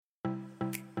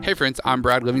Hey friends, I'm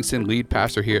Brad Livingston, lead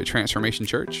pastor here at Transformation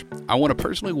Church. I want to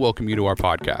personally welcome you to our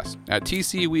podcast. At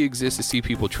TC, we exist to see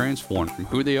people transformed from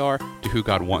who they are to who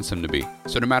God wants them to be.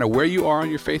 So no matter where you are on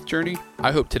your faith journey,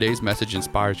 I hope today's message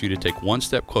inspires you to take one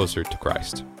step closer to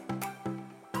Christ.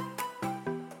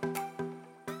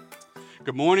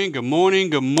 Good morning, good morning,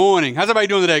 good morning. How's everybody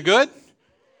doing today? Good?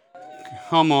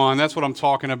 Come on, that's what I'm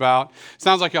talking about.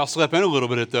 Sounds like y'all slept in a little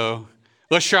bit though.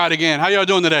 Let's try it again. How y'all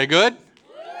doing today? Good?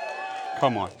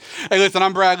 Come on. Hey, listen,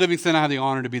 I'm Brad Livingston. I have the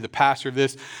honor to be the pastor of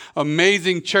this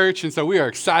amazing church. And so we are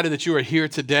excited that you are here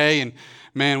today. And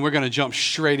man, we're going to jump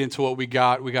straight into what we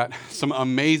got. We got some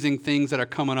amazing things that are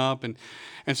coming up. And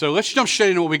so let's jump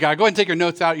straight into what we got. Go ahead and take your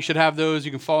notes out. You should have those.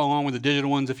 You can follow along with the digital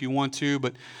ones if you want to.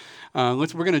 But we're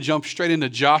going to jump straight into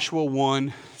Joshua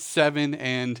 1, 7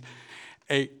 and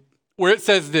 8, where it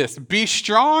says this: Be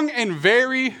strong and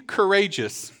very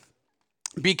courageous.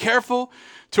 Be careful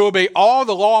to obey all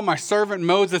the law my servant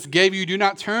Moses gave you. Do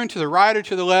not turn to the right or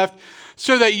to the left,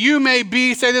 so that you may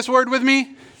be, say this word with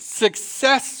me,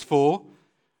 successful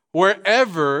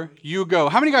wherever you go.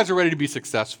 How many guys are ready to be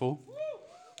successful?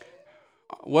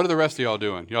 What are the rest of y'all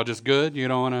doing? Y'all just good? You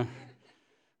don't want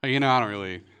to, I don't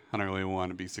really want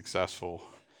to be successful.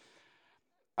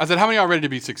 I said, how many of y'all ready to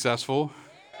be successful?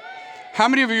 How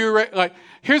many of you are ready?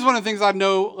 Here's one of the things I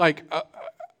know,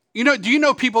 do you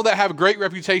know people that have great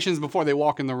reputations before they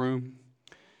walk in the room?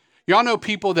 Y'all know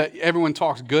people that everyone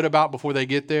talks good about before they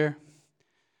get there?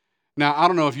 Now, I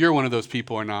don't know if you're one of those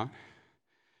people or not,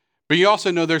 but you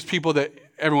also know there's people that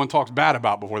everyone talks bad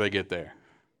about before they get there.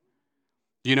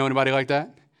 Do you know anybody like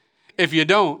that? If you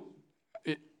don't,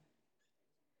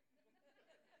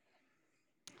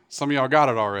 some of y'all got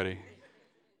it already.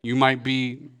 You might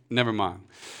be, never mind.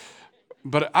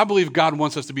 But I believe God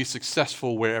wants us to be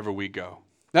successful wherever we go.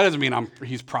 That doesn't mean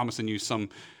he's promising you some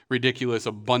ridiculous,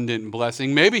 abundant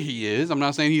blessing. Maybe he is. I'm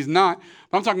not saying he's not.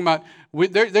 But I'm talking about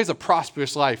there's a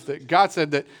prosperous life. That God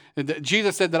said that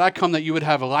Jesus said that I come that you would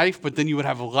have a life, but then you would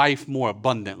have a life more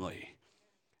abundantly.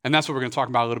 And that's what we're going to talk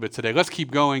about a little bit today. Let's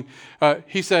keep going.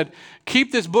 He said,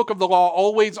 keep this book of the law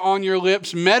always on your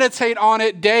lips. Meditate on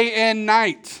it day and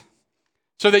night,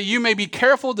 so that you may be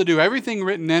careful to do everything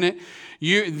written in it.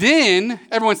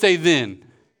 Everyone say then.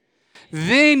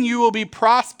 Then you will be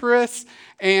prosperous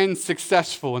and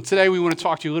successful. And today we want to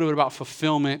talk to you a little bit about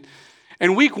fulfillment.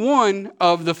 In week 1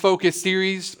 of the Focus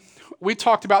series, we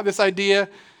talked about this idea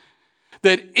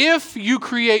that if you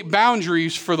create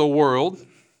boundaries for the world,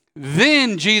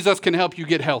 then Jesus can help you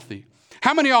get healthy.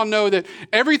 How many of y'all know that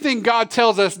everything God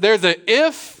tells us, there's an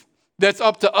if that's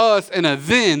up to us and a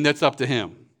then that's up to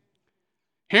him?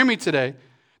 Hear me today.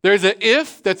 There's an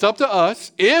if that's up to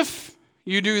us. If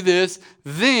you do this,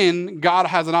 then God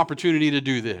has an opportunity to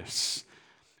do this.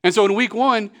 And so in week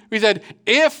 1, we said,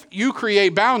 if you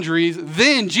create boundaries,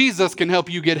 then Jesus can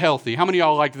help you get healthy. How many of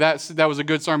y'all like that? That was a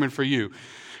good sermon for you,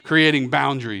 creating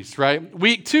boundaries, right?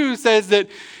 Week 2 says that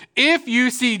if you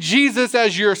see Jesus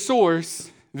as your source,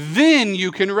 then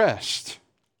you can rest.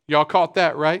 Y'all caught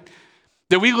that, right?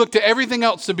 That we look to everything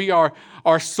else to be our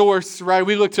source, right?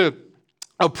 We look to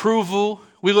approval.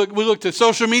 We look to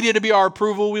social media to be our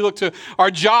approval. We look to our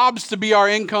jobs to be our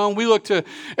income. We look to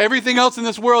everything else in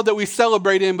this world that we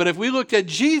celebrate in. But if we look at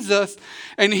Jesus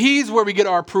and he's where we get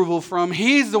our approval from,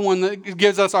 he's the one that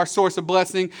gives us our source of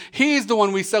blessing, he's the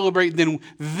one we celebrate,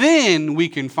 then we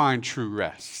can find true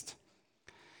rest.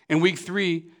 In week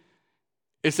 3,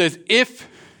 it says, if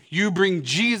you bring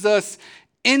Jesus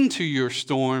into your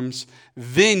storms,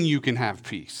 then you can have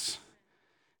peace.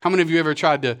 How many of you ever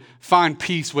tried to find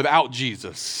peace without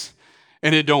Jesus?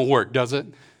 And it don't work, does it?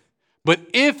 But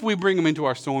if we bring him into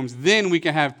our storms, then we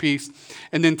can have peace.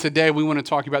 And then today we want to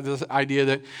talk about this idea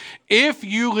that if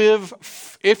you live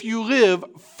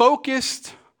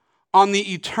focused on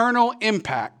the eternal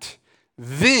impact,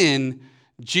 then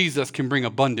Jesus can bring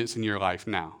abundance in your life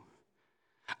now.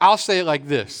 I'll say it like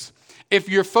this. If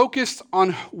you're focused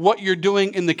on what you're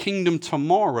doing in the kingdom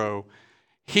tomorrow,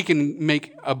 he can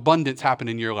make abundance happen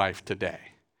in your life today.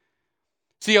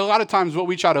 See, a lot of times what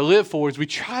we try to live for is we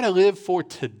try to live for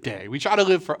today. We try to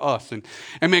live for us. And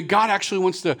man, God actually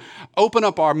wants to open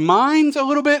up our minds a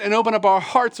little bit and open up our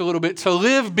hearts a little bit to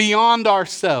live beyond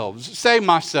ourselves. Say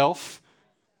myself.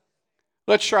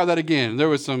 Let's try that again. There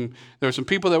were some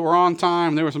people that were on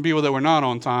time. There were some people that were not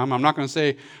on time. I'm not going to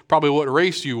say probably what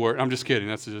race you were. I'm just kidding.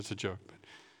 That's just a joke. But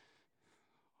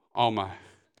all my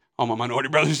minority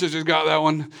brothers and sisters got that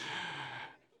one.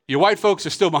 Your white folks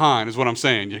are still behind is what I'm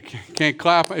saying. You can't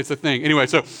clap. It's a thing. Anyway,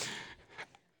 so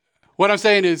what I'm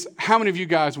saying is, how many of you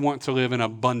guys want to live an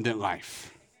abundant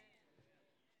life?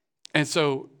 And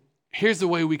so here's the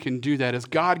way we can do that is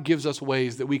God gives us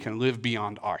ways that we can live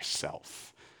beyond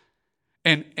ourselves.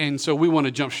 And so we want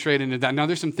to jump straight into that. Now,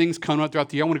 there's some things coming up throughout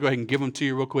the year. I want to go ahead and give them to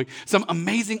you real quick. Some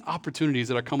amazing opportunities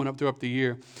that are coming up throughout the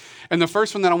year. And the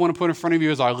first one that I want to put in front of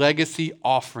you is our legacy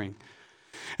offering.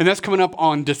 And that's coming up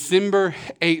on December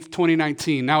 8th,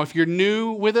 2019. Now, if you're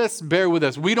new with us, bear with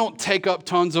us. We don't take up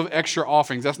tons of extra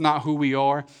offerings. That's not who we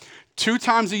are. 2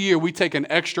 times a year, we take an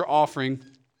extra offering.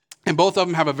 And both of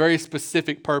them have a very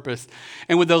specific purpose.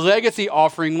 And with the legacy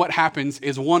offering, what happens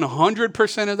is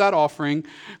 100% of that offering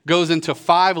goes into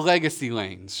 5 legacy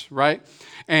lanes, right?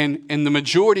 And the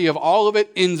majority of all of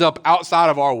it ends up outside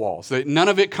of our walls. None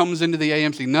of it comes into the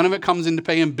AMC. None of it comes into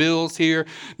paying bills here.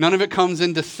 None of it comes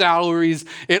into salaries.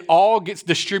 It all gets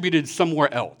distributed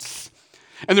somewhere else.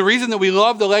 And the reason that we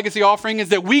love the legacy offering is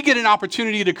that we get an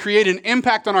opportunity to create an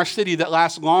impact on our city that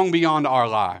lasts long beyond our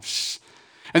lives.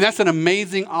 And that's an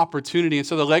amazing opportunity. And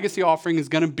so the legacy offering is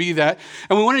going to be that.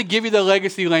 And we wanted to give you the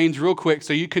legacy lanes real quick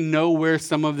so you can know where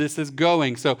some of this is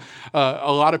going. So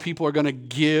a lot of people are going to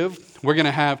give. We're going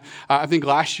to have, I think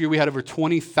last year we had over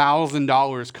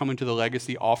 $20,000 come into the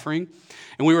legacy offering.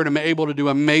 And we were able to do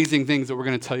amazing things that we're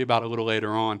going to tell you about a little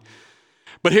later on.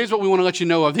 But here's what we want to let you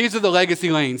know of. These are the legacy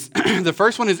lanes. The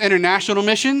first one is international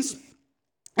missions.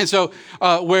 And so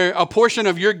where a portion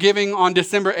of your giving on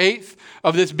December 8th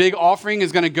of this big offering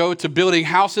is going to go to building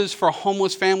houses for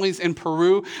homeless families in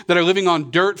Peru that are living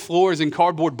on dirt floors and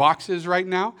cardboard boxes right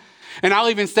now. And I'll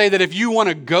even say that if you want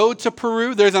to go to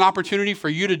Peru, there's an opportunity for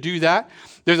you to do that.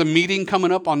 There's a meeting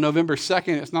coming up on November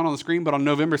 2nd. It's not on the screen, but on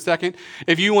November 2nd.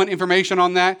 If you want information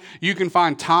on that, you can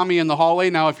find Tommy in the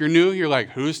hallway. Now, if you're new, you're like,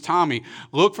 who's Tommy?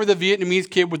 Look for the Vietnamese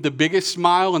kid with the biggest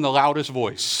smile and the loudest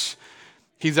voice.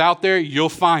 He's out there. You'll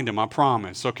find him, I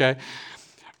promise, okay?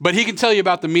 But he can tell you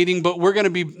about the meeting, but we're going to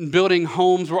be building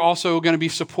homes. We're also going to be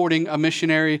supporting a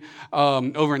missionary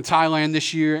over in Thailand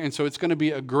this year, and so it's going to be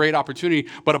a great opportunity.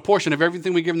 But a portion of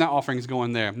everything we give in that offering is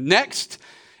going there. Next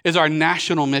is our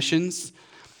national missions.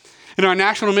 In our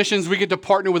national missions, we get to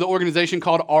partner with an organization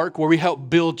called ARC, where we help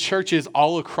build churches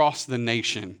all across the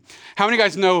nation. How many of you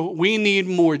guys know we need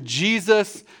more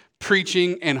Jesus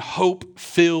preaching and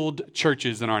hope-filled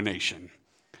churches in our nation?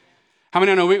 How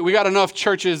many know we got enough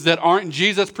churches that aren't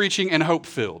Jesus preaching and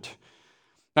hope-filled?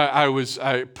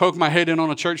 I poked my head in on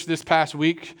a church this past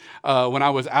week when I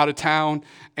was out of town,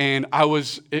 and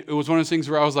it was one of those things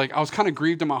where I was kind of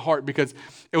grieved in my heart because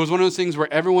it was one of those things where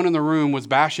everyone in the room was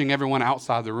bashing everyone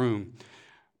outside the room,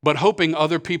 but hoping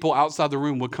other people outside the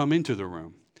room would come into the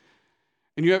room.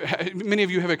 And many of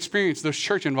you have experienced those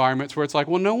church environments where it's like,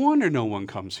 well, no wonder no one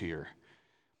comes here.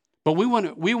 But we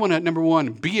want to, number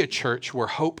one, be a church where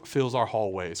hope fills our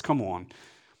hallways. Come on.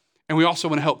 And we also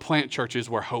want to help plant churches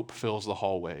where hope fills the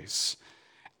hallways.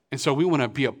 And so we want to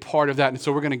be a part of that. And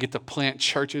so we're going to get to plant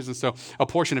churches. And so a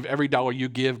portion of every dollar you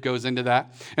give goes into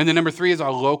that. And then number 3 is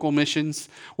our local missions,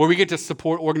 where we get to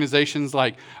support organizations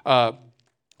like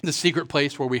The Secret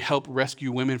Place, where we help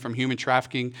rescue women from human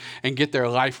trafficking and get their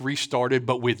life restarted,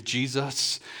 but with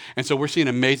Jesus. And so we're seeing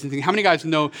amazing things. How many guys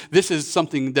know this is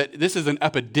an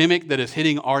epidemic that is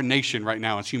hitting our nation right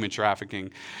now, is human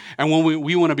trafficking. And when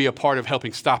we want to be a part of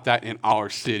helping stop that in our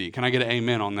city. Can I get an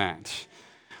amen on that?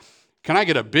 Can I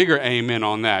get a bigger amen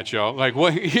on that, y'all? Like,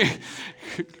 what?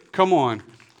 Come on.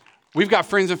 We've got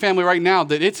friends and family right now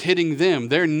that it's hitting them.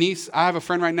 Their niece, I have a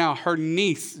friend right now, her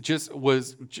niece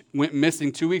went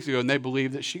missing 2 weeks ago, and they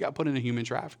believe that she got put into human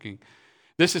trafficking.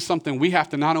 This is something we have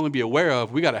to not only be aware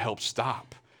of, we got to help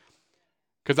stop.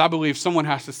 Because I believe someone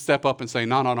has to step up and say,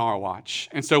 not on our watch.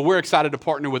 And so we're excited to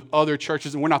partner with other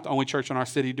churches, and we're not the only church in our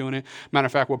city doing it. Matter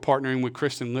of fact, we're partnering with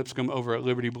Kristen Lipscomb over at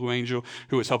Liberty Blue Angel,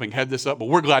 who is helping head this up. But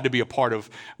we're glad to be a part of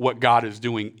what God is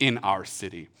doing in our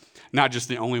city. Not just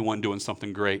the only one doing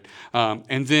something great.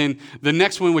 And then the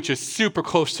next one, which is super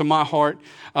close to my heart,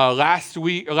 last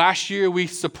year we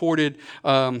supported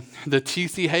the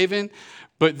TC Haven,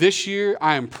 but this year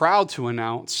I am proud to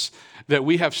announce that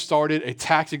we have started a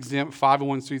tax-exempt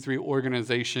 501c3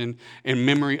 organization in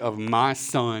memory of my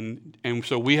son. And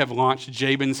so we have launched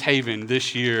Jabin's Haven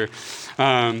this year.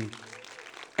 And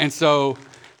so...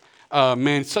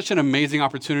 man, such an amazing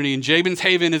opportunity. And Jabin's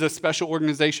Haven is a special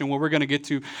organization where we're going to get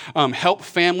to help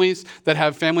families that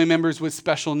have family members with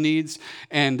special needs.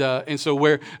 And so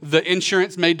where the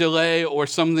insurance may delay or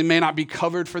something may not be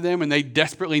covered for them and they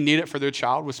desperately need it for their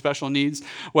child with special needs,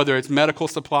 whether it's medical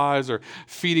supplies or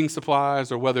feeding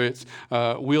supplies or whether it's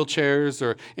wheelchairs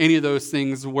or any of those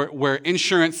things where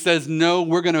insurance says no,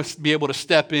 we're going to be able to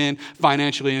step in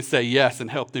financially and say yes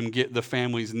and help them get the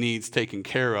family's needs taken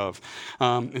care of.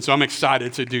 And so I'm I'm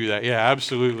excited to do that. Yeah,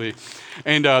 absolutely.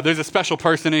 And there's a special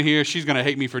person in here. She's going to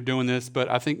hate me for doing this, but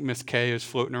I think Miss Kay is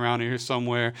floating around in here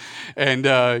somewhere. And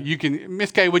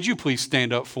Miss Kay, would you please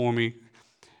stand up for me?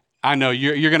 I know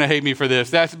you're going to hate me for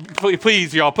this.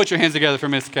 Please, y'all, put your hands together for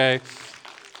Miss Kay.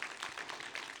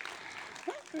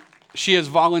 She has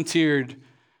volunteered,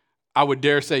 I would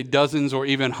dare say, dozens or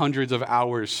even hundreds of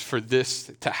hours for this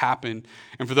to happen.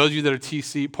 And for those of you that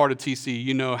are part of TC,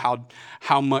 you know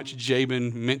how much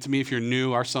Jabin meant to me. If you're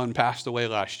new, our son passed away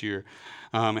last year.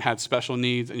 Had special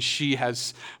needs, and she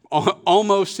has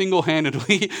almost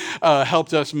single-handedly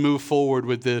helped us move forward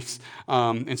with this.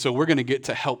 And so we're going to get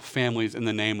to help families in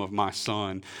the name of my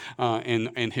son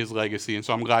and his legacy. And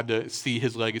so I'm glad to see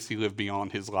his legacy live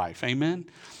beyond his life. Amen?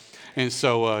 And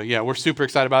so, we're super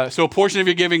excited about it. So a portion of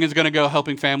your giving is going to go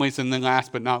helping families. And then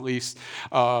last but not least,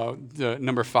 the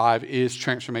number 5 is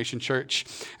Transformation Church.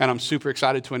 And I'm super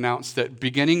excited to announce that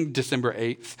beginning December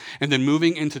 8th and then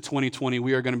moving into 2020,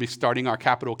 we are going to be starting our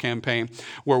capital campaign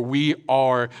where we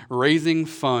are raising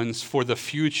funds for the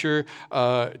future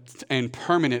and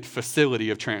permanent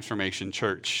facility of Transformation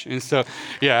Church. And so,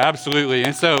 absolutely.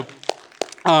 And so,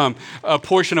 a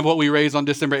portion of what we raise on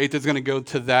December 8th is going to go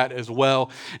to that as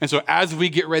well. And so as we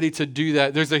get ready to do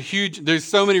that, there's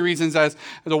so many reasons as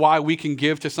to why we can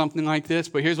give to something like this.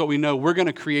 But here's what we know. We're going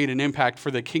to create an impact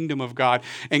for the kingdom of God.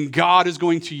 And God is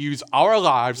going to use our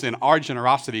lives and our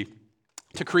generosity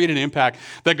to create an impact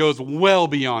that goes well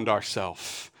beyond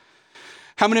ourselves.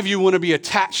 How many of you want to be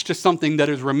attached to something that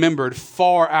is remembered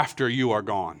far after you are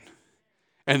gone?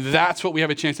 And that's what we have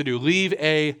a chance to do, leave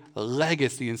a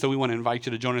legacy. And so we want to invite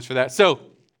you to join us for that. So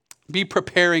be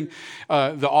preparing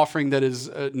the offering that is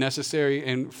necessary.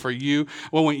 And for you,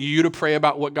 I want you to pray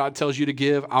about what God tells you to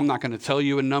give. I'm not going to tell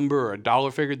you a number or a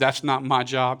dollar figure. That's not my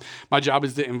job. My job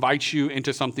is to invite you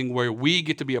into something where we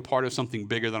get to be a part of something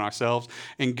bigger than ourselves.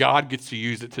 And God gets to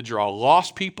use it to draw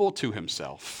lost people to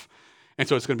himself. And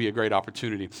so it's going to be a great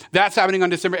opportunity. That's happening on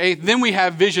December 8th. Then we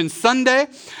have Vision Sunday,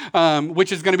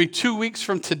 which is going to be 2 weeks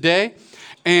from today.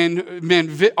 And man,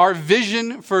 our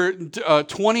vision for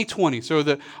 2020, so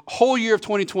the whole year of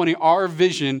 2020, our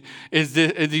vision is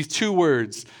these 2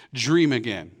 words, dream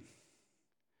again.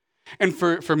 And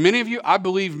for many of you, I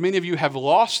believe many of you have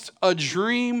lost a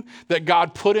dream that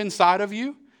God put inside of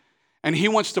you. And he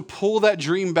wants to pull that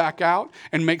dream back out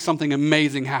and make something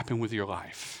amazing happen with your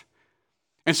life.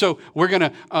 And so we're going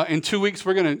to, in 2 weeks,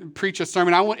 we're going to preach a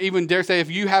sermon. I won't even dare say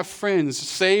if you have friends,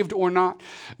 saved or not,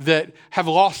 that have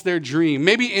lost their dream.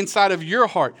 Maybe inside of your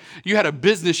heart, you had a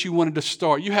business you wanted to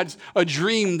start. You had a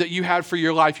dream that you had for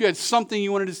your life. You had something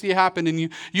you wanted to see happen,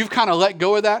 and you've kind of let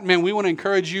go of that. Man, we want to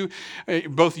encourage you,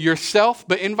 both yourself,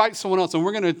 but invite someone else. And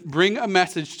we're going to bring a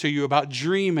message to you about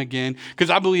dream again, because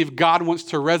I believe God wants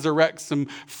to resurrect some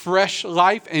fresh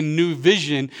life and new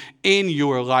vision in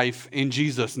your life in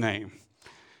Jesus' name.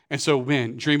 And so,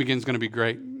 man, Dream Again is going to be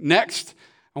great. Next,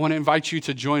 I want to invite you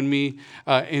to join me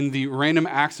in the random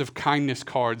acts of kindness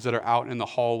cards that are out in the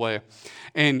hallway.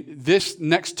 And this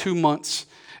next 2 months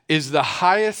is the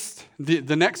highest,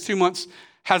 the next 2 months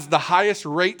has the highest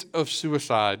rate of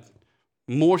suicide,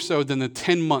 more so than the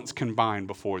 10 months combined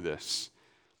before this.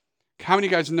 How many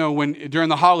of you guys know during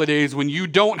the holidays, when you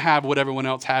don't have what everyone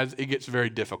else has, it gets very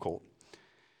difficult?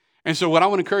 And so what I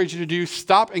want to encourage you to do,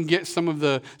 stop and get some of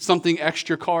the something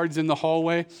extra cards in the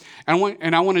hallway.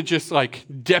 And I want to just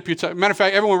deputize. Matter of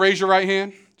fact, everyone raise your right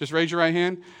hand. Just raise your right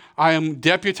hand. I am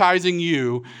deputizing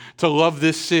you to love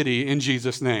this city in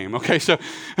Jesus' name. Okay, so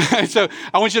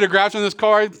I want you to grab some of this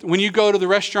card. When you go to the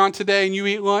restaurant today and you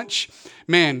eat lunch,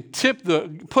 man,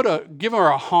 give her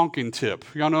a honking tip.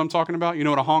 Y'all know what I'm talking about? You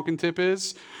know what a honking tip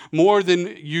is? More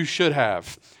than you should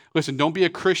have. Listen, don't be a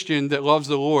Christian that loves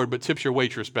the Lord but tips your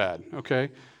waitress bad, okay?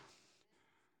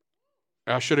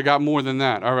 I should have got more than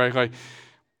that, all right?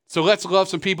 So let's love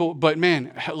some people, but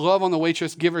man, love on the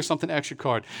waitress, give her something extra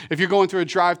card. If you're going through a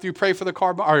drive-through, pay for the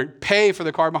car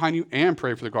behind you and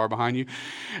pray for the car behind you.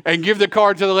 And give the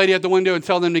card to the lady at the window and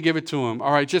tell them to give it to them.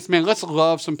 All right, let's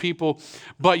love some people,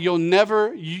 but you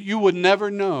would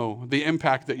never know the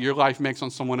impact that your life makes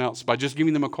on someone else by just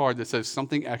giving them a card that says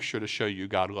something extra to show you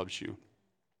God loves you.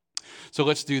 So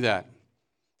let's do that.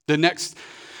 The next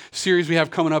series we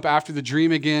have coming up after the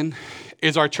Dream Again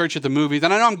is our Church at the Movies.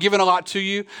 And I know I'm giving a lot to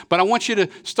you, but I want you to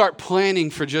start planning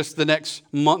for just the next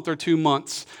month or 2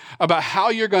 months about how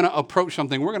you're going to approach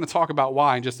something. We're going to talk about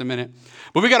why in just a minute.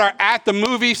 But we got our At the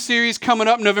Movies series coming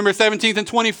up November 17th and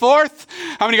 24th.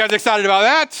 How many of you guys are excited about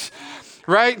that?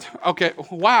 Right? Okay.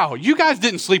 Wow. You guys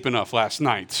didn't sleep enough last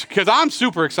night because I'm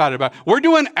super excited about it. We're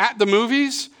doing At the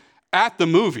Movies.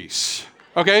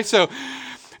 Okay, so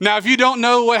Now, if you don't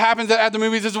know what happens at the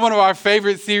movies, this is one of our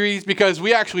favorite series because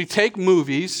we actually take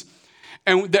movies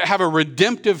and that have a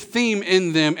redemptive theme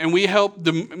in them, and we help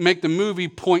make the movie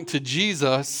point to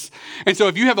Jesus. And so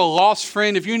if you have a lost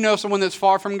friend, if you know someone that's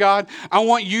far from God, I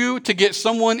want you to get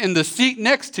someone in the seat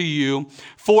next to you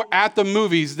at the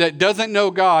movies that doesn't know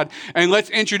God, and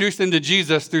let's introduce them to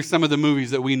Jesus through some of the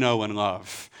movies that we know and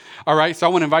love. All right, so I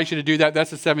want to invite you to do that. That's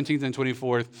the 17th and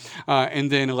 24th.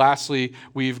 And then lastly,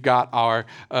 we've got our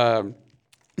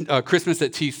Christmas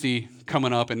at TC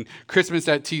coming up. And Christmas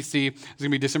at TC is going to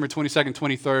be December 22nd,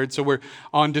 23rd. So we're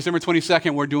on December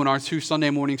 22nd, we're doing our 2 Sunday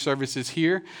morning services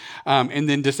here. And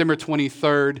then December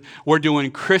 23rd, we're doing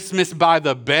Christmas by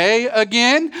the Bay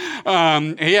again.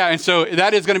 And so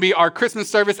that is going to be our Christmas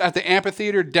service at the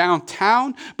amphitheater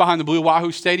downtown behind the Blue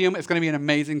Wahoo Stadium. It's going to be an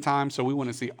amazing time. So we want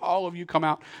to see all of you come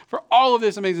out for all of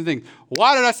this amazing thing.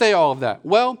 Why did I say all of that?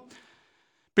 Well,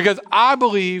 because I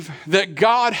believe that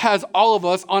God has all of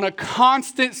us on a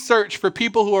constant search for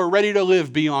people who are ready to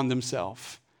live beyond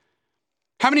themselves.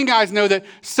 How many guys know that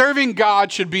serving God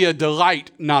should be a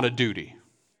delight, not a duty?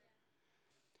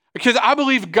 Because I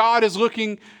believe God is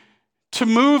looking to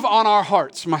move on our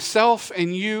hearts, myself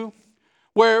and you,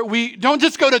 where we don't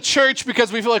just go to church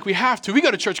because we feel like we have to. We go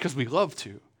to church because we love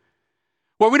to.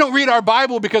 Where we don't read our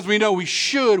Bible because we know we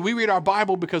should. We read our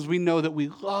Bible because we know that we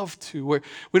love to. Where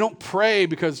we don't pray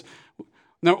because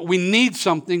we need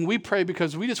something. We pray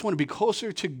because we just want to be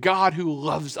closer to God who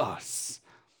loves us.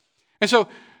 And so,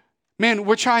 man,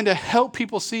 we're trying to help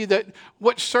people see that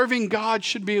what serving God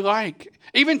should be like.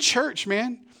 Even church,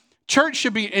 man. Church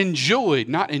should be enjoyed,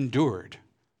 not endured.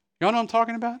 Y'all know what I'm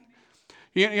talking about?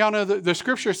 Y'all know the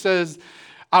scripture says,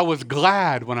 I was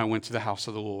glad when I went to the house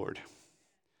of the Lord.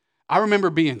 I remember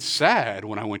being sad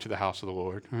when I went to the house of the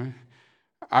Lord. Right?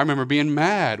 I remember being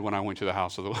mad when I went to the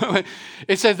house of the Lord.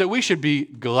 It says that we should be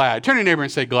glad. Turn to your neighbor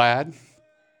and say glad.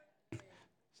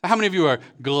 How many of you are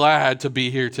glad to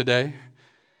be here today?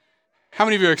 How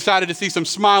many of you are excited to see some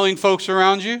smiling folks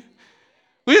around you?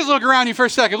 We just look around you for a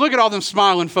second. Look at all them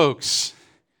smiling folks.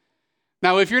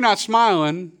 Now, if you're not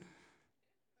smiling,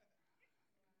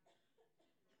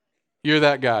 you're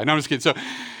that guy. No, I'm just kidding.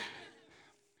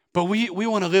 But we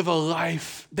want to live a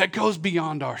life that goes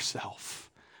beyond ourselves.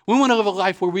 We want to live a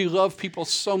life where we love people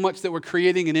so much that we're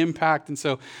creating an impact. And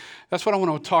so that's what I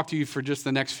want to talk to you for just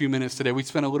the next few minutes today. We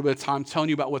spent a little bit of time telling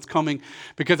you about what's coming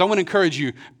because I want to encourage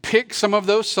you, pick some of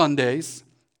those Sundays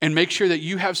and make sure that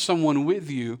you have someone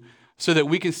with you so that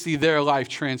we can see their life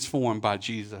transformed by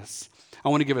Jesus. I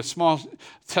want to give a small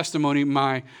testimony.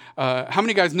 How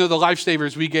many guys know the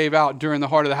Lifesavers we gave out during the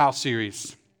Heart of the House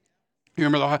series? You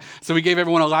remember so we gave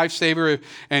everyone a lifesaver,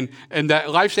 and that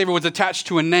lifesaver was attached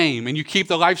to a name, and you keep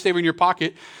the lifesaver in your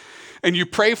pocket, and you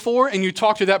pray for and you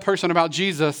talk to that person about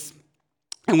Jesus,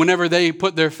 and whenever they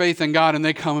put their faith in God and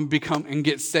they come and become and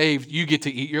get saved, you get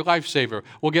to eat your lifesaver.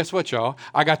 Well, guess what, y'all?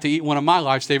 I got to eat one of my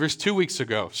lifesavers 2 weeks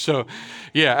ago. So,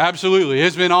 yeah, absolutely.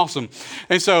 It's been awesome.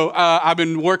 And so I've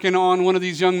been working on one of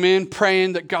these young men,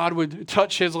 praying that God would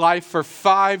touch his life for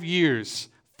 5 years.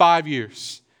 5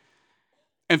 years.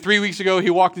 And 3 weeks ago, he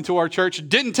walked into our church,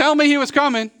 didn't tell me he was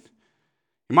coming.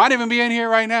 He might even be in here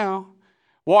right now.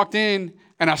 Walked in,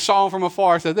 and I saw him from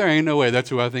afar. I said, there ain't no way that's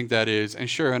who I think that is. And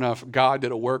sure enough, God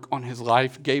did a work on his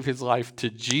life, gave his life to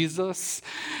Jesus,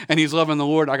 and he's loving the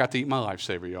Lord. I got to eat my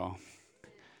lifesaver, y'all.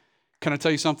 Can I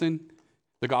tell you something?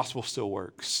 The gospel still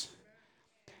works.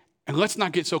 And let's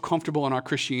not get so comfortable in our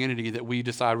Christianity that we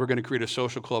decide we're going to create a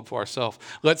social club for ourselves.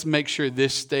 Let's make sure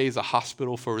this stays a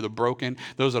hospital for the broken,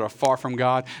 those that are far from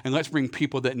God. And let's bring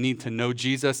people that need to know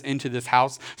Jesus into this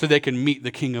house so they can meet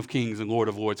the King of Kings and Lord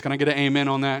of Lords. Can I get an amen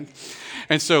on that?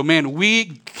 And so, man, we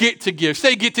get to give.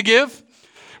 Say get to give.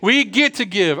 We get to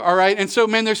give, all right? And so,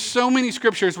 man, there's so many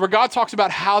scriptures where God talks about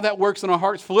how that works in our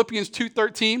hearts. Philippians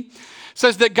 2:13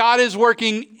 says that God is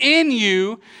working in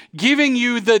you, giving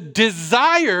you the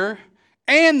desire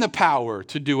and the power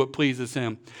to do what pleases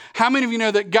him. How many of you know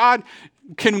that God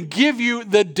can give you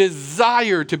the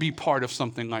desire to be part of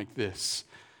something like this?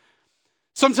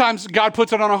 Sometimes God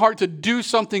puts it on our heart to do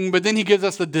something, but then he gives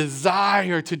us the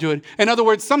desire to do it. In other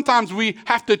words, sometimes we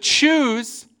have to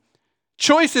choose.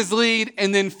 Choices lead,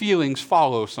 and then feelings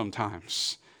follow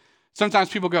sometimes. Sometimes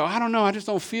people go, I don't know, I just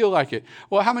don't feel like it.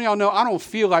 Well, how many of y'all know I don't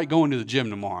feel like going to the gym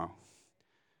tomorrow?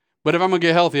 But if I'm going to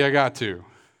get healthy, I got to.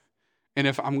 And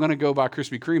if I'm going to go buy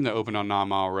Krispy Kreme that opened on 9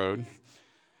 Mile Road,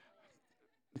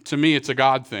 to me, it's a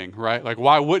God thing, right? Like,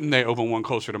 why wouldn't they open one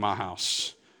closer to my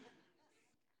house?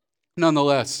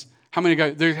 Nonetheless, how many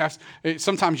guys,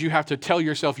 sometimes you have to tell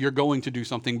yourself you're going to do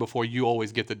something before you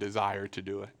always get the desire to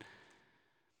do it.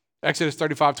 Exodus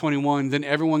 35:21, then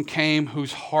everyone came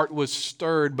whose heart was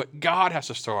stirred, but God has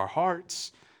to stir our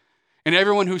hearts. And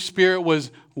everyone whose spirit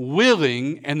was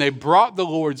willing, and they brought the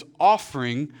Lord's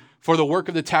offering for the work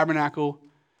of the tabernacle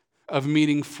of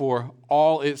meeting, for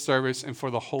all its service, and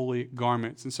for the holy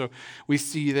garments. And so we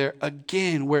see there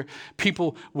again where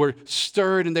people were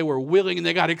stirred and they were willing and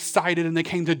they got excited and they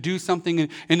came to do something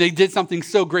and they did something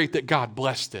so great that God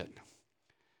blessed it.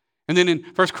 And then in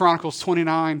 1 Chronicles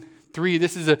 29:3,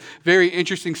 this is a very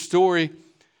interesting story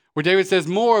where David says,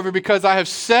 moreover, because I have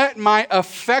set my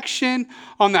affection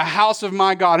on the house of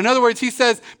my God. In other words, he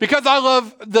says, because I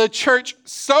love the church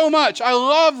so much, I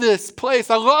love this place,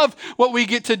 I love what we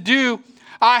get to do,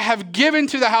 I have given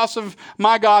to the house of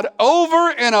my God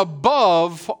over and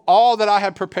above all that I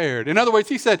had prepared. In other words,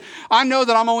 he said, I know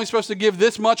that I'm only supposed to give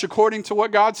this much according to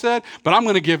what God said, but I'm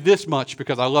going to give this much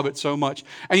because I love it so much.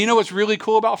 And you know what's really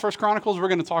cool about 1 Chronicles? We're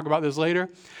going to talk about this later.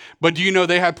 But do you know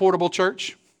they had portable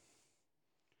church?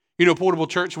 You know, portable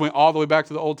church went all the way back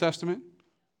to the Old Testament.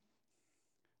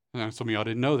 Some of y'all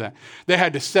didn't know that. They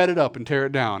had to set it up and tear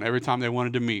it down every time they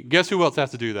wanted to meet. Guess who else has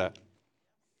to do that?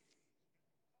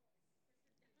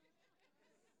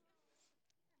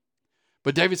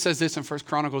 But David says this in 1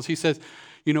 Chronicles. He says,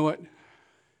 you know what?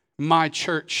 My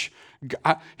church,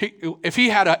 if he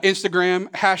had an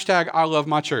Instagram hashtag, I love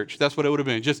my church, that's what it would have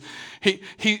been. Just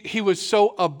he was so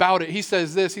about it. He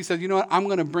says this, he says, you know what? I'm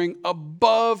going to bring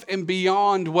above and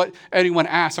beyond what anyone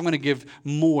asked. I'm going to give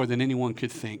more than anyone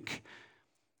could think.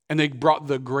 And they brought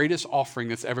the greatest offering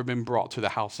that's ever been brought to the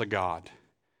house of God.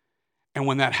 And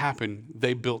when that happened,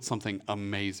 they built something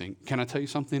amazing. Can I tell you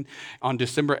something? On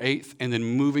December 8th and then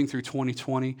moving through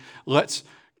 2020, let's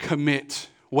commit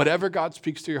whatever God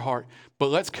speaks to your heart, but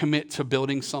let's commit to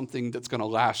building something that's going to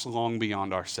last long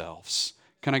beyond ourselves.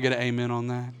 Can I get an amen on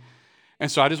that? And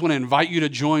so I just want to invite you to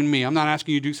join me. I'm not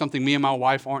asking you to do something me and my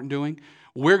wife aren't doing.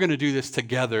 We're going to do this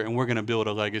together, and we're going to build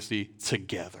a legacy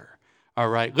together. All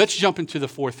right, let's jump into the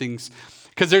four things,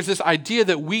 because there's this idea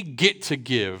that we get to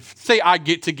give. Say, I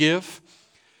get to give.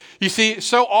 You see,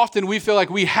 so often we feel like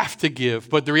we have to give,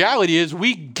 but the reality is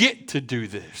we get to do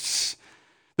this.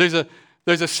 There's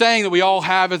a saying that we all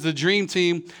have as a dream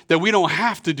team that we don't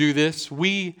have to do this.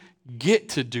 We get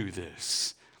to do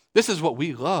this. This is what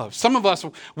we love. Some of us,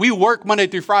 we work Monday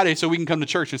through Friday so we can come to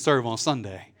church and serve on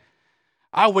Sunday.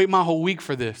 I wait my whole week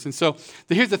for this. And so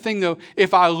here's the thing though,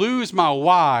 if I lose my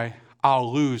why,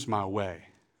 I'll lose my way.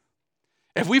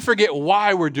 If we forget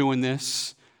why we're doing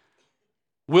this,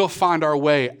 we'll find our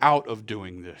way out of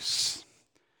doing this.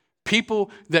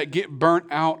 People that get burnt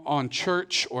out on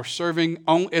church or serving,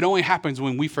 it only happens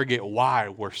when we forget why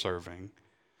we're serving.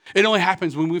 It only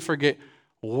happens when we forget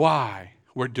why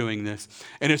we're doing this.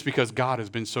 And it's because God has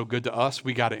been so good to us,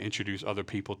 we got to introduce other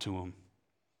people to him.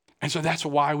 And so that's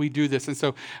why we do this. And so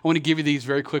I want to give you these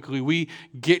very quickly. We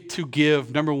get to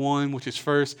give, number one, which is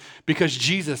first, because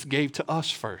Jesus gave to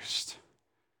us first.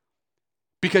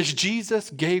 Because Jesus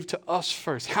gave to us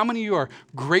first. How many of you are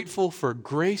grateful for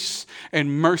grace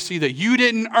and mercy that you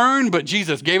didn't earn, but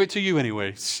Jesus gave it to you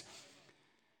anyways?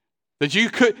 That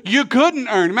you couldn't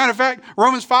earn. Matter of fact,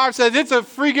 Romans 5 says it's a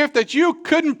free gift that you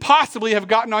couldn't possibly have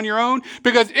gotten on your own,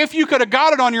 because if you could have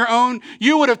got it on your own,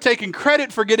 you would have taken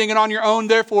credit for getting it on your own,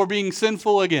 therefore being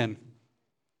sinful again.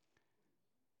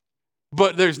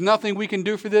 But there's nothing we can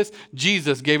do for this.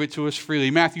 Jesus gave it to us freely.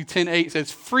 Matthew 10:8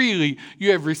 says, freely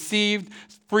you have received,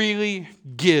 freely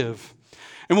give.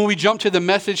 And when we jump to the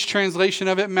Message translation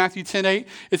of it, Matthew 10:8,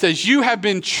 it says, you have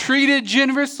been treated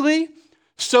generously,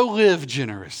 so live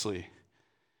generously.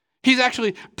 He's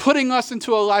actually putting us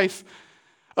into a life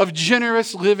of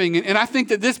generous living. And I think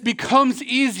that this becomes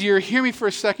easier, hear me for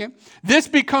a second, this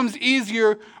becomes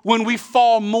easier when we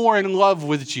fall more in love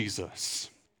with Jesus.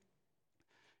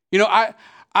 You know,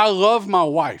 I love my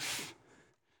wife.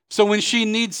 So when she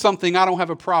needs something, I don't have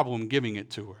a problem giving it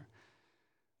to her.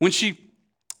 When she,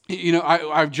 you know,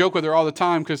 I joke with her all the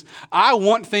time because I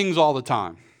want things all the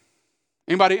time.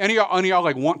 Anybody, any of y'all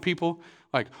like want people?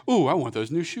 Like, ooh, I want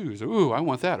those new shoes. Or, ooh, I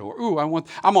want that. Or, ooh,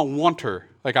 I'm a wanter.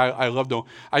 Like, I love to,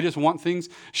 I just want things.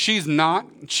 She's not.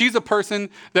 She's a person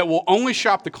that will only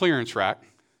shop the clearance rack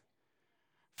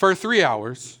for 3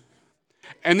 hours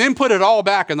and then put it all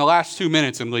back in the last 2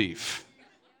 minutes and leave.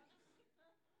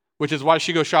 Which is why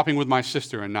she goes shopping with my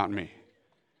sister and not me.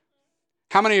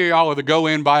 How many of y'all are the go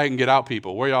in, buy it, and get out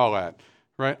people? Where y'all at?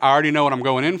 Right? I already know what I'm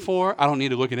going in for. I don't need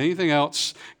to look at anything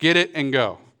else. Get it and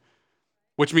go.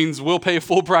 Which means we'll pay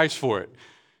full price for it.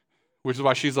 Which is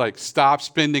why she's like, stop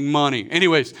spending money.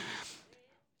 Anyways,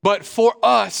 but for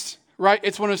us, right,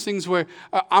 it's one of those things where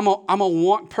I'm a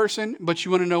want person, but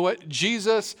you want to know what?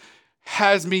 Jesus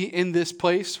has me in this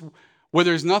place where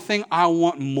there's nothing I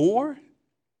want more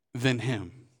than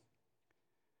him.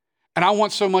 And I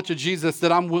want so much of Jesus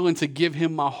that I'm willing to give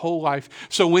him my whole life.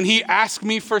 So when he asks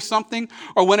me for something,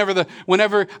 or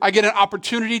whenever I get an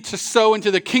opportunity to sow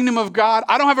into the kingdom of God,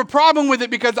 I don't have a problem with it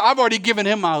because I've already given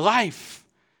him my life.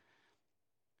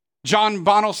 John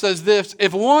Bonnell says this: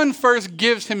 if one first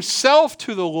gives himself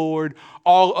to the Lord,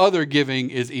 all other giving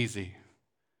is easy.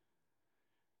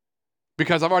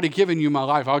 Because I've already given you my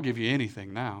life, I'll give you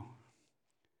anything now.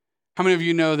 How many of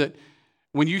you know that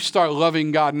when you start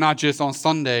loving God, not just on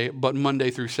Sunday, but Monday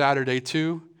through Saturday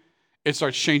too, it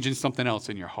starts changing something else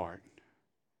in your heart?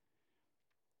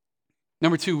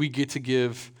 Number two, we get to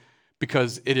give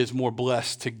because it is more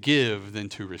blessed to give than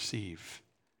to receive.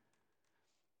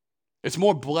 It's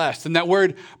more blessed. And that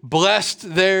word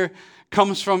blessed there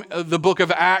comes from the book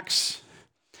of Acts.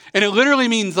 And it literally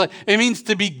means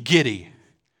to be giddy.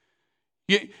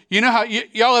 You know how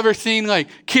y'all ever seen like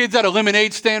kids at a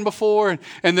lemonade stand before,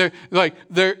 and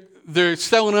they're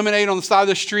selling lemonade on the side of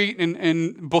the street,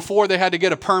 and before they had to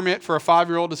get a permit for a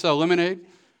 5-year-old to sell lemonade?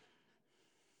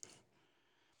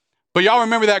 But y'all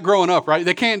remember that growing up, right?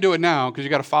 They can't do it now because you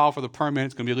got to file for the permit.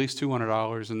 It's going to be at least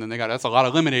 $200, and then that's a lot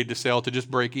of lemonade to sell to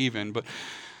just break even. But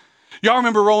y'all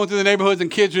remember rolling through the neighborhoods and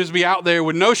kids just be out there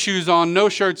with no shoes on, no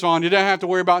shirts on. You didn't have to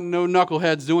worry about no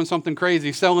knuckleheads doing something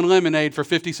crazy, selling lemonade for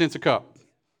 50 cents a cup.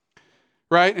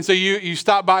 Right? And so you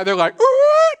stop by, they're like,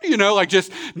 like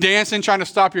just dancing, trying to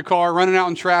stop your car, running out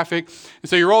in traffic. And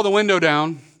so you roll the window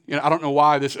down. I don't know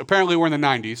why apparently we're in the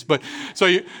 90s, but so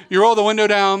you roll the window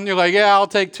down, you're like, yeah, I'll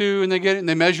take 2, and they get it, and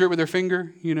they measure it with their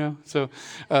finger, So,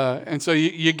 and so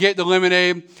you get the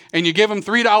lemonade, and you give them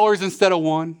 $3 instead of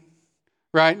 1,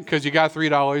 right? Because you got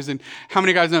 $3. And how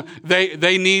many guys know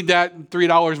they need that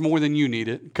 $3 more than you need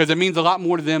it? Because it means a lot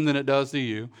more to them than it does to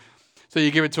you. So you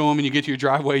give it to them, and you get to your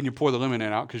driveway, and you pour the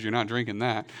lemonade out because you're not drinking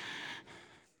that,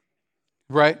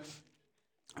 right?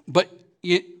 But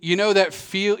you know that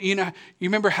feel. You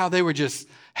remember how they were just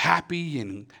happy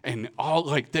and all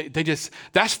like they just.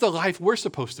 That's the life we're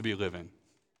supposed to be living.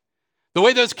 The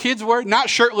way those kids were, not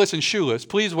shirtless and shoeless.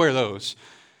 Please wear those.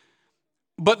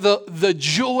 But the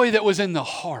joy that was in the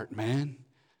heart, man.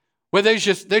 Where they're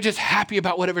just happy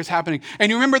about whatever's happening.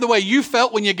 And you remember the way you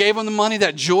felt when you gave them the money,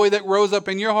 that joy that rose up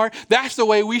in your heart? That's the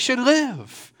way we should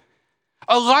live.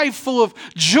 A life full of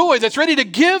joy that's ready to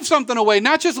give something away,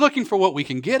 not just looking for what we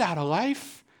can get out of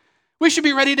life. We should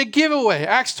be ready to give away.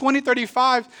 Acts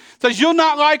 20:35 says, you'll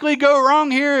not likely go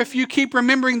wrong here if you keep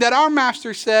remembering that our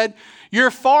master said,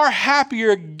 you're far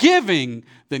happier giving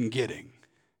than getting.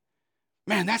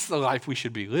 Man, that's the life we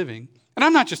should be living. And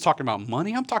I'm not just talking about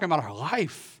money. I'm talking about our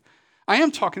life. I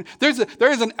am talking, there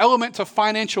is an element to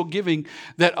financial giving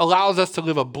that allows us to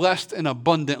live a blessed and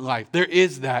abundant life. There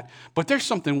is that, but there's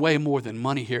something way more than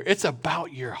money here. It's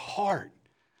about your heart.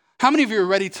 How many of you are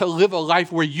ready to live a life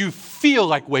where you feel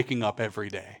like waking up every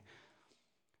day?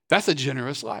 That's a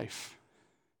generous life.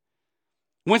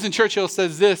 Winston Churchill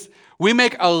says this: we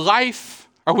make a living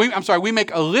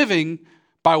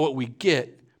by what we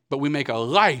get, but we make a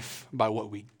life by what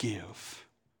we give.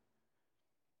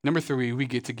 Number 3, we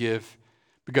get to give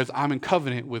because I'm in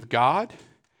covenant with God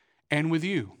and with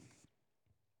you.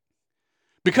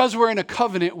 Because we're in a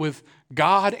covenant with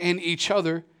God and each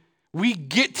other, we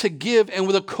get to give, and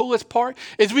the coolest part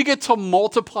is we get to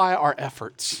multiply our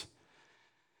efforts.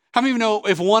 How many of you know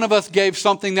if one of us gave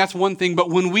something, that's one thing,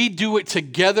 but when we do it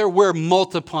together, we're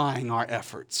multiplying our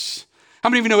efforts. How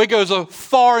many of you know it goes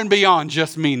far and beyond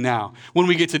just me now when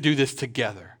we get to do this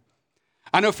together?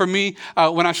 I know for me,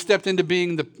 when I stepped into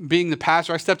being the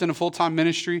pastor, I stepped into full-time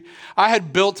ministry. I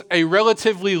had built a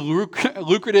relatively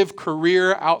lucrative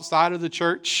career outside of the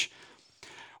church.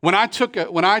 When I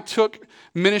took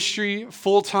ministry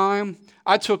full-time,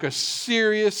 I took a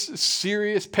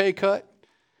serious pay cut.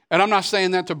 And I'm not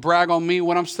saying that to brag on me.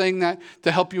 What I'm saying that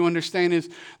to help you understand is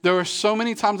there are so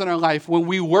many times in our life when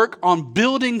we work on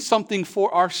building something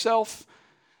for ourselves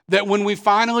that when we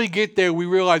finally get there, we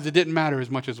realize it didn't matter as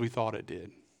much as we thought it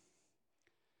did.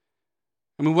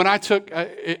 I mean, when I took, and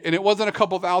it wasn't a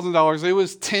couple $1,000s, it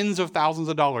was tens of thousands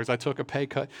of dollars. I took a pay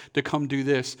cut to come do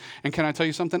this. And can I tell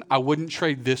you something? I wouldn't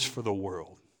trade this for the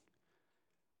world.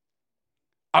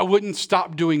 I wouldn't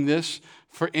stop doing this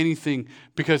for anything,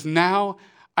 because now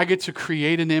I get to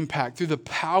create an impact. Through the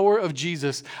power of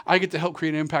Jesus, I get to help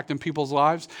create an impact in people's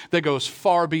lives that goes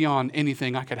far beyond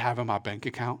anything I could have in my bank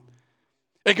account.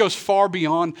 It goes far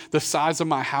beyond the size of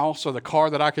my house or the car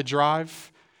that I could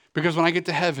drive. Because when I get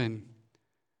to heaven,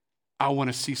 I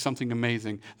want to see something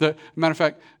amazing. Matter of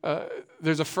fact,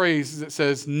 there's a phrase that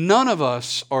says, none of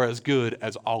us are as good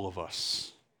as all of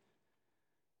us.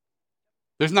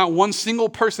 There's not one single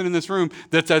person in this room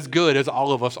that's as good as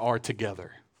all of us are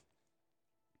together.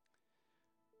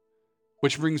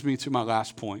 Which brings me to my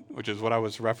last point, which is what I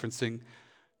was referencing,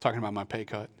 talking about my pay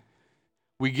cut.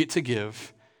 We get to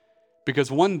give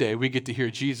because one day we get to hear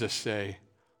Jesus say,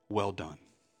 well done.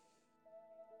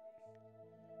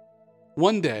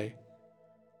 One day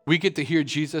we get to hear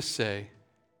Jesus say,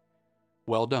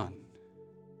 well done.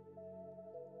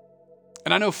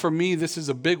 And I know for me, this is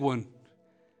a big one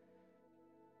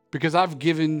because I've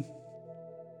given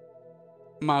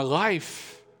my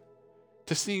life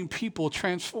to seeing people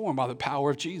transformed by the power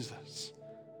of Jesus.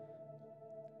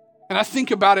 And I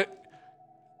think about it.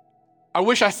 I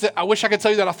wish I could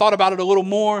tell you that I thought about it a little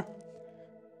more.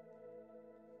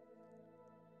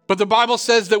 But the Bible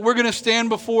says that we're going to stand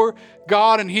before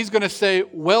God and he's going to say,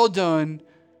 well done,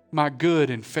 my good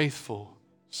and faithful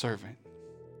servant.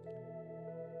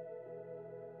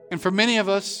 And for many of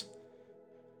us,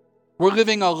 we're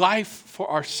living a life for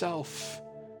ourselves,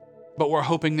 but we're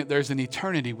hoping that there's an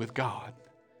eternity with God.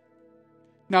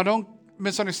 Now, don't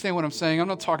misunderstand what I'm saying. I'm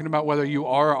not talking about whether you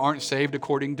are or aren't saved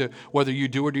according to whether you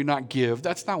do or do not give.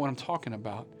 That's not what I'm talking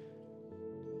about.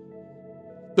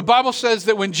 The Bible says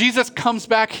that when Jesus comes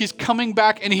back, he's coming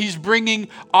back and he's bringing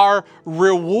our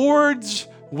rewards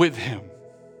with him.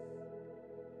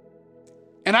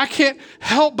 And I can't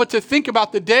help but to think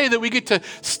about the day that we get to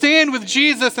stand with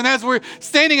Jesus, and as we're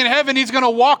standing in heaven, he's going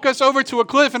to walk us over to a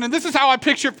cliff. And this is how I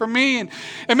picture it for me, and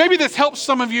maybe this helps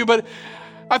some of you, but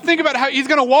I think about how he's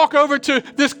going to walk over to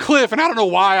this cliff, and I don't know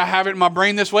why I have it in my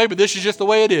brain this way, but this is just the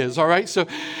way it is, all right? So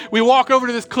we walk over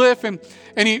to this cliff, and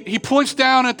he points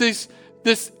down at this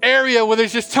area where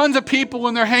there's just tons of people,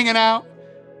 and they're hanging out.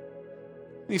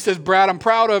 And he says, Brad, I'm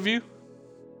proud of you.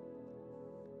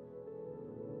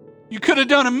 You could have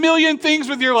done a million things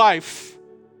with your life.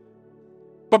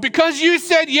 But because you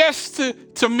said yes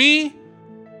to me,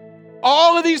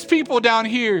 all of these people down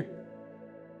here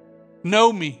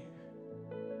know me.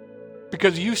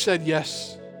 Because you said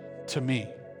yes to me.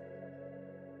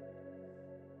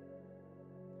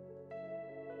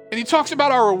 And he talks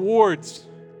about our rewards.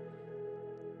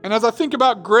 And as I think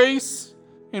about grace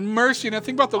and mercy, and I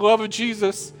think about the love of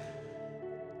Jesus,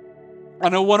 I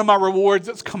know one of my rewards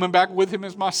that's coming back with him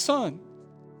is my son.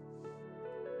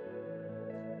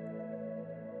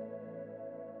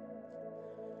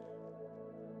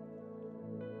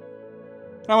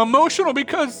 I'm emotional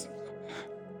because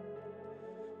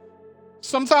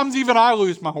sometimes even I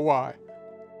lose my why.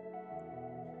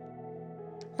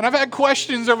 And I've had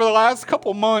questions over the last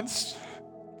couple months.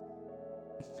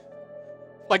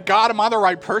 Like, God, am I the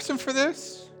right person for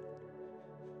this?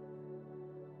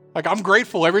 Like, I'm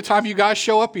grateful every time you guys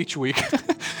show up each week.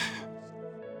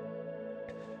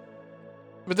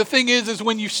 But the thing is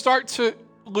when you start to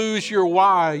lose your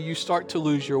why, you start to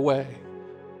lose your way.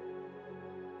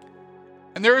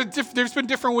 And there's been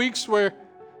different weeks where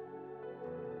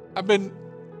I've been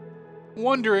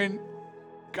wondering,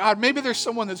 God, maybe there's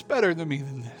someone that's better than me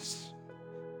than this.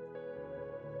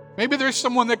 Maybe there's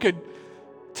someone that could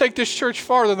take this church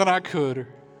farther than I could.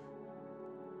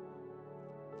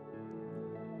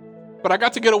 But I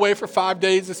got to get away for 5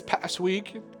 days this past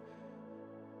week.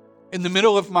 In the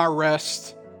middle of my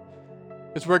rest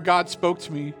is where God spoke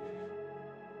to me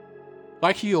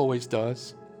like he always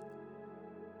does.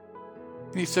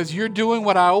 And he says, you're doing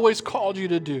what I always called you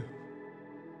to do.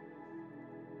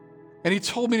 And he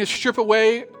told me to strip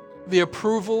away the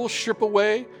approval, strip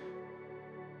away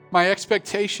my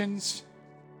expectations.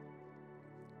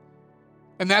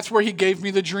 And that's where he gave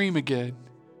me the dream again,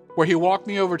 where he walked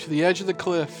me over to the edge of the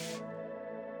cliff.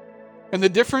 And the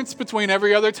difference between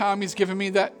every other time he's given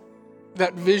me that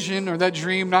vision or that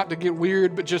dream, not to get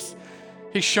weird, but just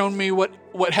he's shown me what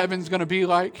heaven's going to be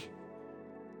like.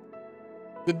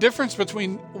 The difference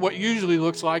between what usually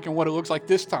looks like and what it looks like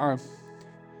this time,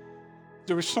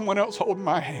 there was someone else holding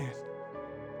my hand.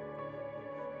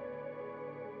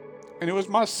 And it was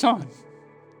my son.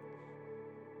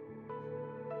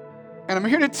 And I'm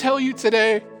here to tell you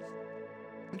today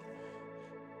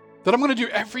that I'm going to do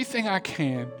everything I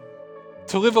can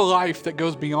to live a life that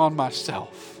goes beyond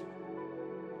myself.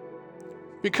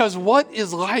 Because what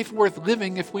is life worth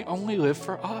living if we only live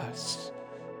for us?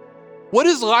 What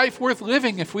is life worth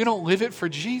living if we don't live it for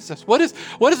Jesus? What is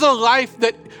a life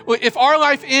that, if our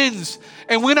life ends,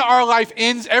 and when our life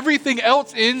ends, everything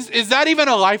else ends, is that even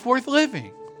a life worth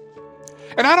living?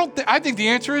 And I think the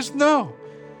answer is no.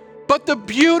 But the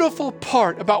beautiful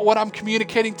part about what I'm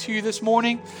communicating to you this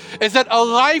morning is that a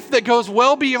life that goes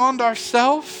well beyond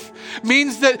ourselves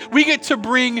means that we get to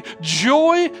bring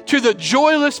joy to the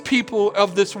joyless people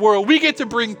of this world. We get to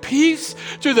bring peace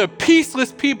to the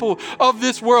peaceless people of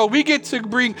this world. We get to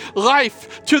bring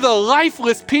life to the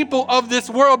lifeless people of this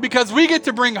world, because we get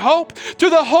to bring hope to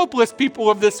the hopeless people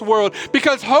of this world,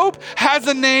 because hope has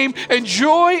a name, and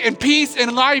joy and peace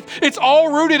and life, it's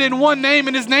all rooted in one name,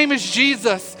 and his name is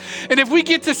Jesus. And if we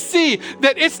get to see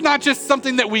that it's not just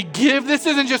something that we give, this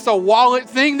isn't just a wallet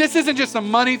thing, this isn't just a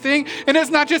money thing, and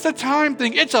it's not just a time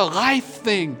thing, it's a life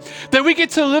thing. That we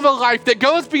get to live a life that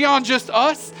goes beyond just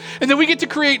us, and that we get to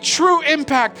create true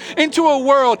impact into a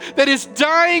world that is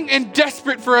dying and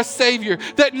desperate for a Savior,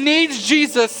 that needs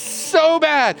Jesus so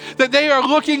bad that they are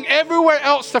looking everywhere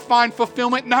else to find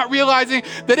fulfillment, not realizing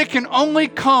that it can only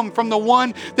come from the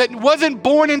one that wasn't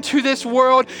born into this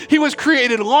world. He was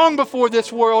created long before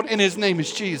this world, and his name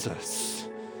is Jesus.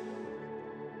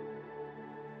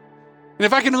 And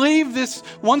if I can leave this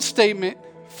one statement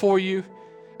for you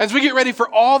as we get ready for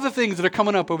all the things that are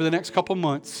coming up over the next couple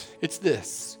months, it's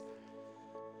this: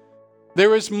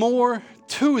 there is more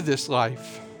to this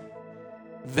life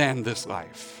than this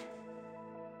life.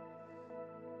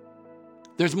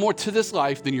 There's more to this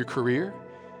life than your career.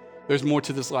 There's more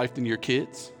to this life than your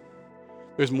kids.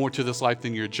 There's more to this life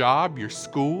than your job, your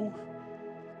school.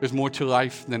 There's more to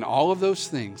life than all of those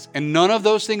things. And none of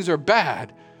those things are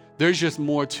bad. There's just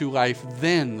more to life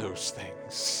than those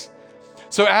things.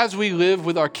 So as we live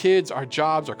with our kids, our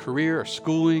jobs, our career, our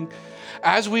schooling,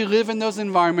 as we live in those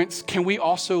environments, can we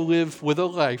also live with a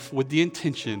life with the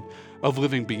intention of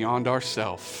living beyond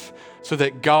ourselves, so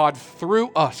that God, through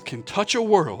us, can touch a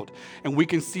world and we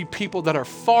can see people that are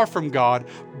far from God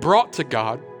brought to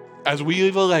God as we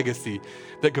leave a legacy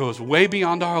that goes way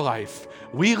beyond our life.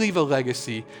 We leave a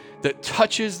legacy that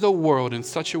touches the world in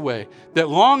such a way that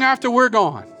long after we're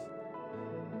gone,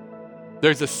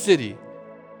 there's a city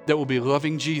that will be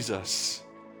loving Jesus,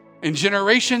 and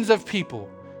generations of people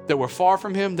that were far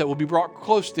from him that will be brought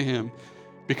close to him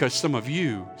because some of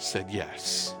you said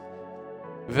yes.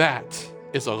 That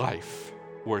is a life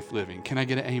worth living. Can I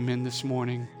get an amen this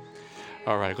morning?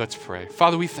 All right, let's pray.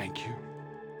 Father, we thank you.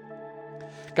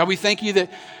 God, we thank you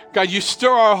that, God, you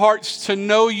stir our hearts to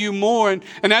know you more.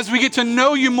 And as we get to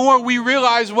know you more, we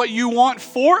realize what you want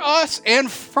for us and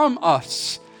from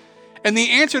us. And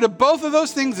the answer to both of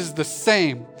those things is the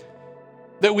same: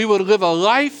 that we would live a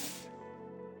life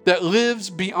that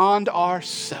lives beyond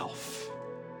ourself.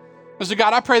 And so,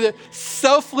 God, I pray that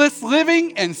selfless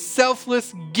living and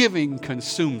selfless giving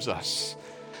consumes us.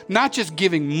 Not just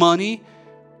giving money,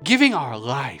 giving our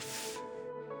life.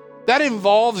 That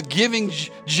involves giving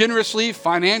generously,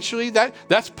 financially.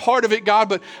 That's part of it, God,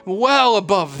 but well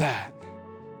above that,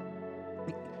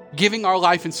 giving our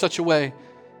life in such a way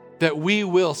that we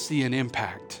will see an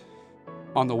impact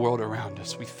on the world around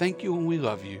us. We thank you and we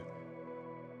love you.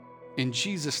 In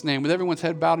Jesus' name, with everyone's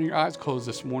head bowed and your eyes closed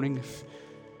this morning, if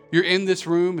you're in this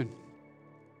room and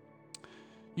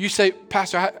you say,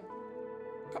 Pastor,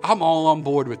 I'm all on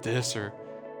board with this, or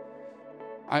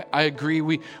I agree,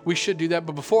 we should do that.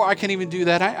 But before I can even do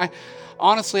that, I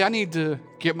honestly need to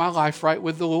get my life right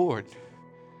with the Lord.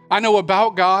 I know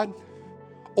about God,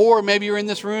 or maybe you're in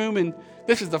this room and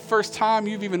this is the first time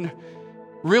you've even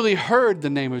really heard the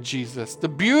name of Jesus. The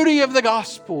beauty of the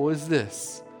gospel is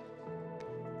this: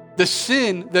 the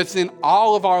sin that's in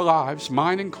all of our lives,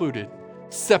 mine included,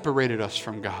 separated us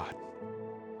from God.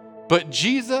 But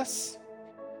Jesus,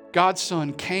 God's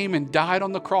Son, came and died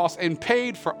on the cross and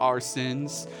paid for our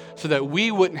sins so that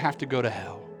we wouldn't have to go to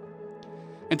hell.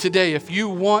 And today, if you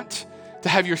want to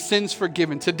have your sins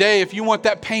forgiven, today, if you want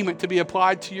that payment to be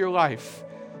applied to your life,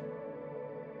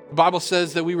 the Bible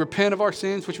says that we repent of our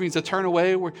sins, which means to turn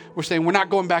away. We're saying we're not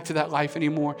going back to that life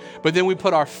anymore. But then we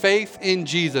put our faith in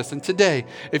Jesus. And today,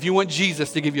 if you want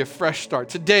Jesus to give you a fresh start,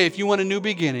 today, if you want a new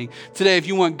beginning, today, if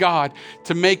you want God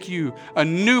to make you a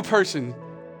new person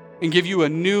and give you a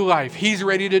new life, he's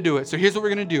ready to do it. So here's what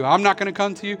we're going to do. I'm not going to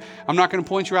come to you. I'm not going to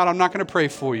point you out. I'm not going to pray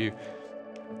for you.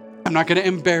 I'm not going to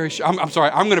embarrass you. I'm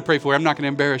sorry. I'm going to pray for you. I'm not going to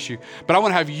embarrass you. But I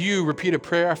want to have you repeat a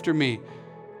prayer after me.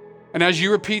 And as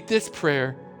you repeat this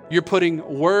prayer, you're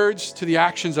putting words to the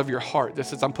actions of your heart that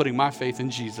says, I'm putting my faith in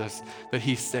Jesus, that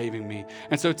he's saving me.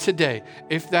 And so today,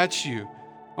 if that's you,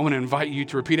 I want to invite you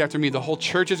to repeat after me. The whole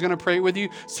church is going to pray with you,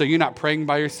 so you're not praying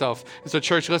by yourself. And so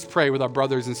church, let's pray with our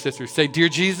brothers and sisters. Say, Dear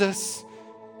Jesus,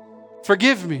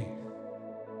 forgive me.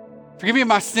 Forgive me of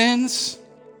my sins.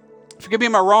 Forgive me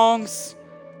of my wrongs.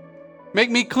 Make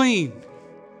me clean.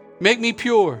 Make me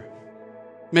pure.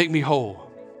 Make me whole.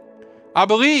 I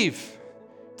believe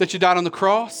that you died on the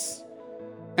cross,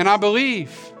 and I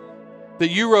believe that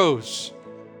you rose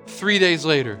 3 days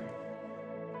later.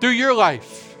 Through your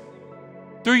life,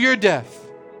 through your death,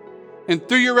 and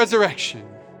through your resurrection,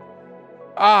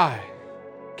 I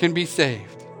can be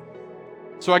saved.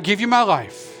 So I give you my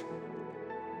life.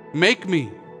 Make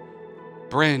me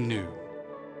brand new.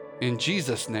 In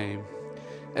Jesus' name,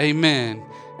 amen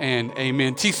and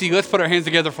amen. TC, let's put our hands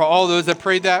together for all those that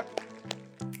prayed that.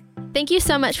 Thank you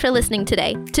so much for listening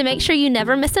today. To make sure you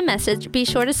never miss a message, be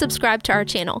sure to subscribe to our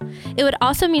channel. It would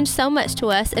also mean so much to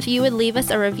us if you would leave us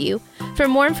a review. For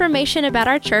more information about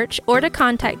our church or to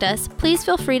contact us, please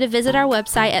feel free to visit our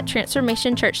website at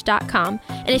transformationchurch.com.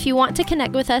 And if you want to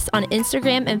connect with us on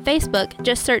Instagram and Facebook,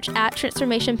 just search at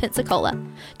Transformation Pensacola.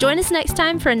 Join us next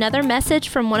time for another message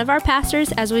from one of our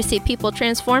pastors as we see people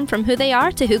transform from who they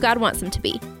are to who God wants them to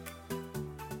be.